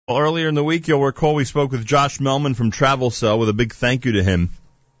Well, earlier in the week, you'll recall we spoke with Josh Melman from TravelCell with a big thank you to him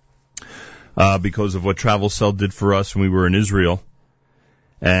because of what TravelCell did for us when we were in Israel,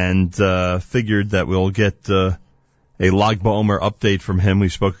 and figured that we'll get a Lag BaOmer update from him. We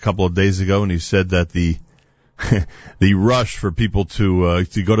spoke a couple of days ago, and he said that the the rush for people to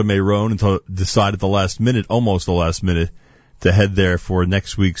go to Meron and to decide at the last minute, almost the last minute, to head there for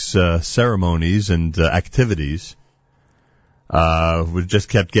next week's ceremonies and activities, we just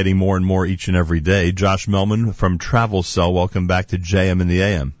kept getting more and more each and every day. Josh Melman from TravelCell, welcome back to JM in the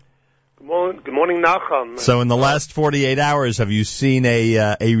AM. Good morning, Nachum. So in the last 48 hours, have you seen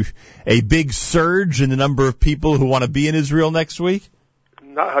a big surge in the number of people who want to be in Israel next week?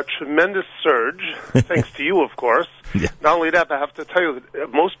 A tremendous surge, thanks to you, of course. Yeah. Not only that, but I have to tell you,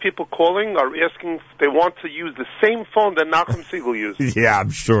 most people calling are asking if they want to use the same phone that Nachum Siegel used. Yeah, I'm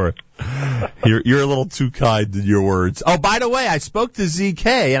sure. You're a little too kind in your words. Oh, by the way, I spoke to ZK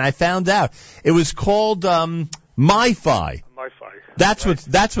and I found out it was called MiFi. MiFi.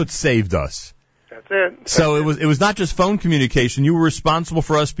 That's what saved us. That's it. So it was not just phone communication. You were responsible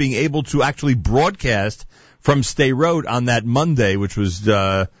for us being able to actually broadcast from Sderot on that Monday, which was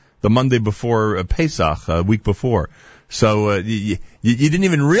the Monday before Pesach, a week before. So you didn't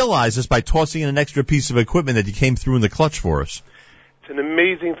even realize this by tossing in an extra piece of equipment that you came through in the clutch for us. It's an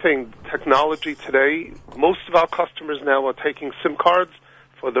amazing thing. Technology today, most of our customers now are taking SIM cards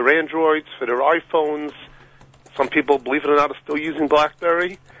for their Androids, for their iPhones. Some people, believe it or not, are still using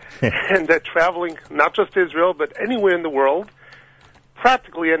BlackBerry. And they're traveling not just to Israel, but anywhere in the world.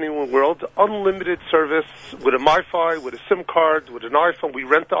 Practically anywhere in the world, unlimited service with a MiFi, with a SIM card, with an iPhone. We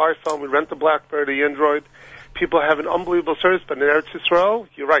rent the iPhone, we rent the BlackBerry, the Android. People have an unbelievable service, but in Eretz Yisrael,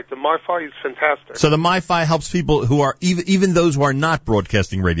 you're right, the MiFi is fantastic. So the MiFi helps people who are, even those who are not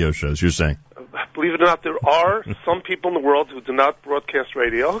broadcasting radio shows, you're saying? Believe it or not, there are some people in the world who do not broadcast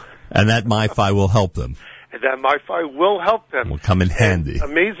radio. And that MiFi will help them. And that MiFi will help them. Will come in handy. And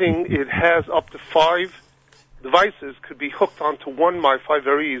amazing, it has up to 5 devices could be hooked onto one MiFi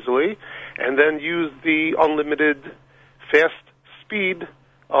very easily, and then use the unlimited fast speed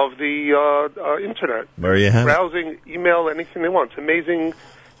of the internet. There you have it. Browsing, email, anything they want. It's amazing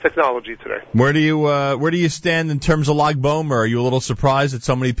technology today. Where do you stand in terms of Lag BaOmer? Are you a little surprised that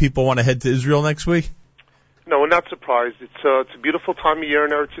so many people want to head to Israel next week? No, we're not surprised. It's a beautiful time of year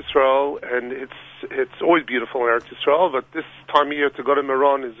in Eretz Yisrael, and it's always beautiful in Eretz Yisrael, but this time of year to go to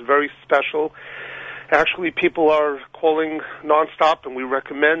Meron is very special. Actually, people are calling nonstop, and we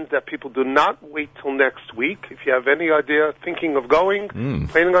recommend that people do not wait till next week. If you have any idea, thinking of going,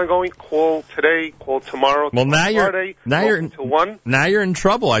 planning on going, call today, call tomorrow. Well, now Friday, you're 1. Now you're in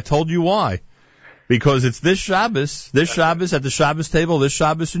trouble. I told you why. Because it's this Shabbos at the Shabbos table, this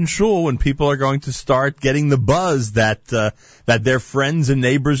Shabbos in Shul, when people are going to start getting the buzz that their friends and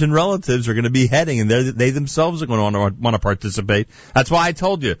neighbors and relatives are going to be heading, and they themselves are going to want to participate. That's why I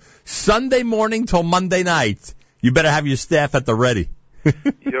told you, Sunday morning till Monday night, you better have your staff at the ready.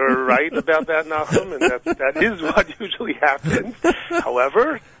 You're right about that, Nachum, and that is what usually happens.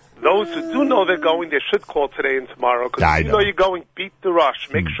 However, those who do know they're going, they should call today and tomorrow. Because if you know you're going, beat the rush.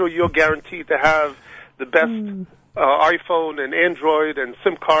 Make sure you're guaranteed to have the best iPhone and Android and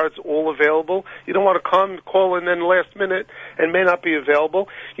SIM cards all available. You don't want to come, call in then last minute and may not be available.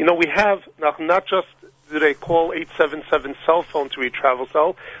 You know, we have, not just do they call 877 cell phone to read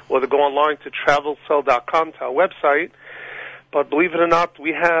TravelCell, or they go online to travelcell.com, to our website. But believe it or not,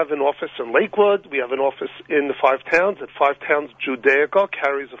 we have an office in Lakewood. We have an office in the Five Towns. At Five Towns, Judaica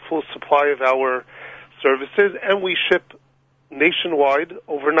carries a full supply of our services, and we ship nationwide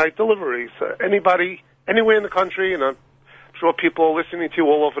overnight deliveries. Anybody, anywhere in the country, and I'm sure people are listening to you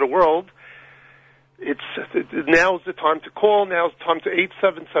all over the world, now's the time to call. Now's the time to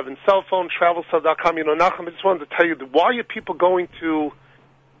 877 cell phone, travelcell.com. You know, Nachum, I just wanted to tell you, why are people going to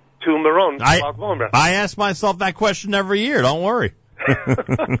Meron? I ask myself that question every year. Don't worry.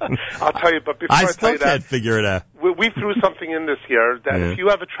 I'll tell you, but before I still tell you can't that, figure it out. We threw something in this year that if you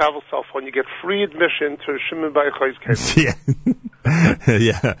have a travel cell phone, you get free admission to Shimon Bar Yochai's cable.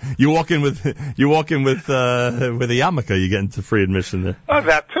 Yeah. You walk in with a yarmulke, you get into free admission there. Oh,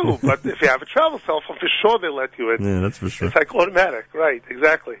 that too. But if you have a travel cell phone, for sure they let you in. Yeah, that's for sure. It's like automatic, right?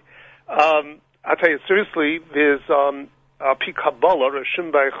 Exactly. I'll tell you seriously. There's Pi Kabbalah,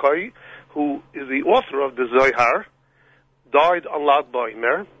 Shimon Bar Yochai, who is the author of the Zohar, died on Lag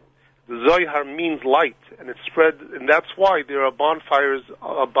BaOmer. The Zohar means light, and it's spread, and that's why there are bonfires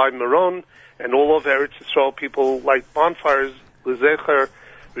by Meron, and all over Eretz Yisrael people light bonfires, L'zecher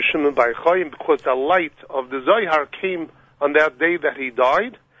Shimon Bar Yochai, because the light of the Zohar came on that day that he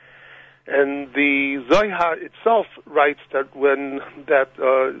died. And the Zohar itself writes that when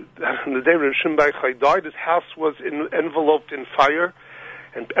the day Reb Shimon Bar Yochai died, his house was enveloped in fire,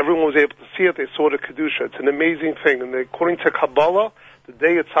 and everyone was able to see it. They saw the Kedusha. It's an amazing thing. And according to Kabbalah, the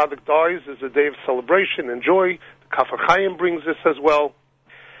day a tzaddik dies is a day of celebration and joy. The Kaf HaChaim brings this as well.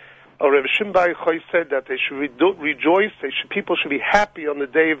 Reb Shimon Bar Yochai said that they should rejoice. People should be happy on the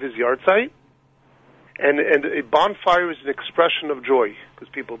day of his yahrzeit. And a bonfire is an expression of joy, because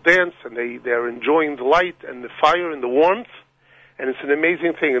people dance and they're enjoying the light and the fire and the warmth, and it's an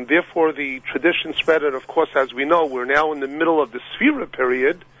amazing thing. And therefore the tradition spread, and of course, as we know, we're now in the middle of the Sfira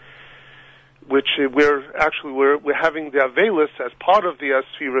period, which we're having the Avelis as part of the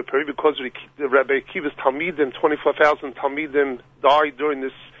Sfira period, because the Rabbi Akiva's Talmidim, 24,000 Talmidim died during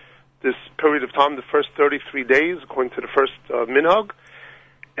this period of time, the first 33 days, according to the first minhag.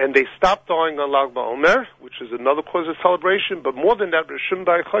 And they stopped dying on Lag BaOmer, which is another cause of celebration. But more than that, Reb Shimon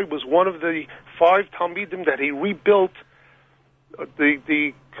Bar Yochai was one of the 5 Talmidim that he rebuilt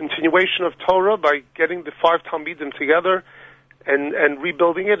the continuation of Torah by getting the 5 Talmidim together and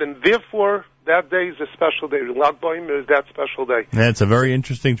rebuilding it. And therefore, that day is a special day. Lag BaOmer is that special day. Yeah, it's a very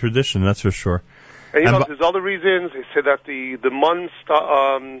interesting tradition, that's for sure. And there's other reasons. They say that the Mun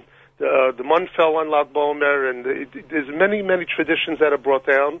fell on Lag BaOmer, and there's many traditions that are brought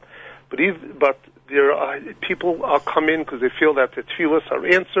down. But there are people come in because they feel that the tefillas are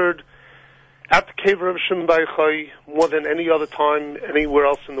answered at the cave of Shimon Bar Yochai more than any other time anywhere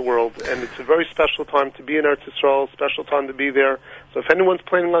else in the world. And it's a very special time to be in Eretz Yisrael, special time to be there. So if anyone's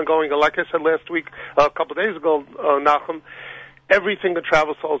planning on going, like I said last week, a couple of days ago, Nachum, everything at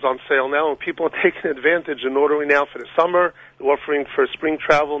TravelSol is on sale now, and people are taking advantage and ordering now for the summer. They're offering for spring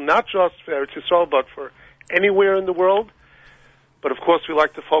travel, not just for Eretz Yisrael, but for anywhere in the world. But of course, we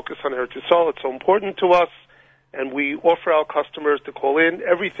like to focus on Eretz Yisrael. It's so important to us, and we offer our customers to call in.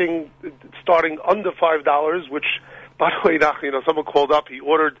 Everything starting under $5, which, by the way, someone called up. He's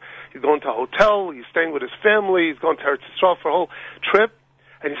going to a hotel, he's staying with his family, he's going to Eretz Yisrael for a whole trip,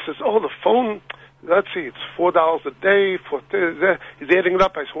 and he says, the phone, let's see, it's $4 a day. He's adding it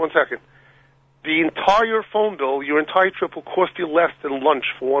up. I said, 1 second. The entire phone bill, your entire trip, will cost you less than lunch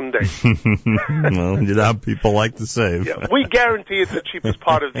for one day. Well, you know how people like to save. Yeah, we guarantee it's the cheapest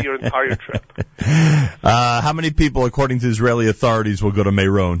part of your entire trip. How many people, according to Israeli authorities, will go to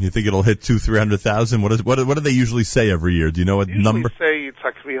Meron? You think it'll hit 200,000-300,000? What do they usually say every year? Do you know what number? Usually say it's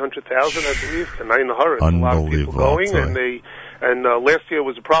like 300,000, I believe, to Nahar. A lot of people going, and last year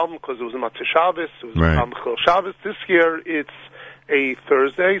was a problem because it was a Matzah Shabbos. It was a problem with Shabbos. This year it's a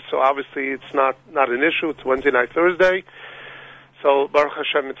Thursday, so obviously it's not an issue. It's Wednesday night, Thursday. So Baruch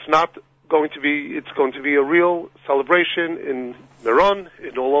Hashem, it's going to be a real celebration in Meron,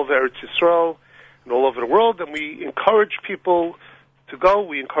 in all over Eretz Yisrael, and all over the world. And we encourage people to go.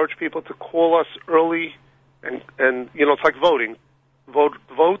 We encourage people to call us early, and it's like voting.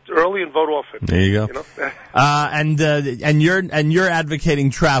 Vote early and vote often. There you go. And you're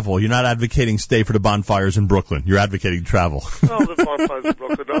advocating travel. You're not advocating stay for the bonfires in Brooklyn. You're advocating travel. Well, the bonfires in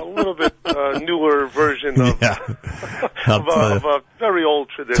Brooklyn are a little bit newer version of a very old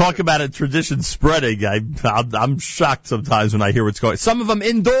tradition. Talk about a tradition spreading. I'm shocked sometimes when I hear what's going on. Some of them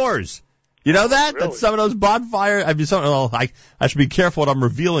indoors. You know that? Really? That some of those bonfires, I should be careful what I'm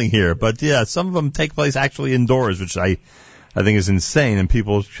revealing here, but yeah, some of them take place actually indoors, which I think is insane, and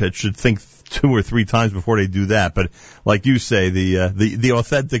people should think 2 or 3 times before they do that. But like you say, the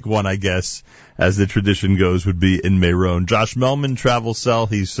authentic one, I guess, as the tradition goes, would be in Meron. Josh Mehlman, TravelSol,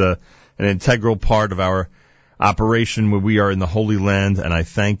 he's an integral part of our operation where we are in the Holy Land, and I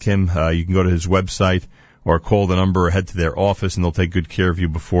thank him. You can go to his website or call the number or head to their office, and they'll take good care of you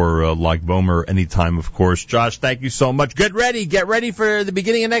before Lag BaOmer anytime, of course. Josh, thank you so much. Get ready for the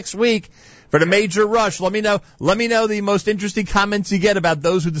beginning of next week. For the major rush, let me know the most interesting comments you get about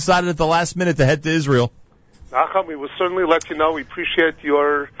those who decided at the last minute to head to Israel. Nachum, we will certainly let you know. We appreciate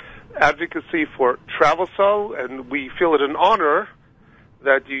your advocacy for TravelSol, and we feel it an honor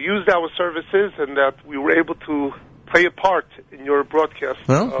that you used our services and that we were able to play a part in your broadcast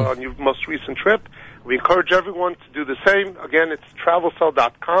on your most recent trip. We encourage everyone to do the same. Again, it's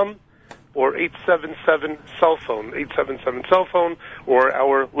TravelSol.com. or 877 cell phone, or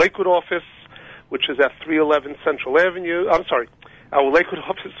our Lakewood office, which is at 311 Central Avenue. Our Lakewood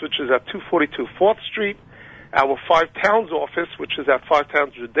office, which is at 242 4th Street. Our Five Towns office, which is at 5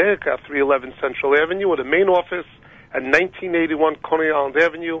 Towns Judaic at 311 Central Avenue, or the main office at 1981 Coney Island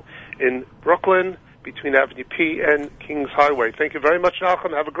Avenue in Brooklyn, between Avenue P and Kings Highway. Thank you very much,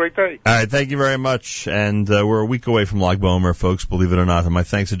 Nachum. Have a great day. All right, thank you very much. And we're a week away from Lag BaOmer, folks, believe it or not. And my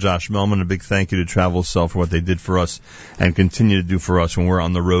thanks to Josh Melman. A big thank you to Travel Cell for what they did for us and continue to do for us when we're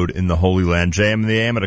on the road in the Holy Land. JM in the AM at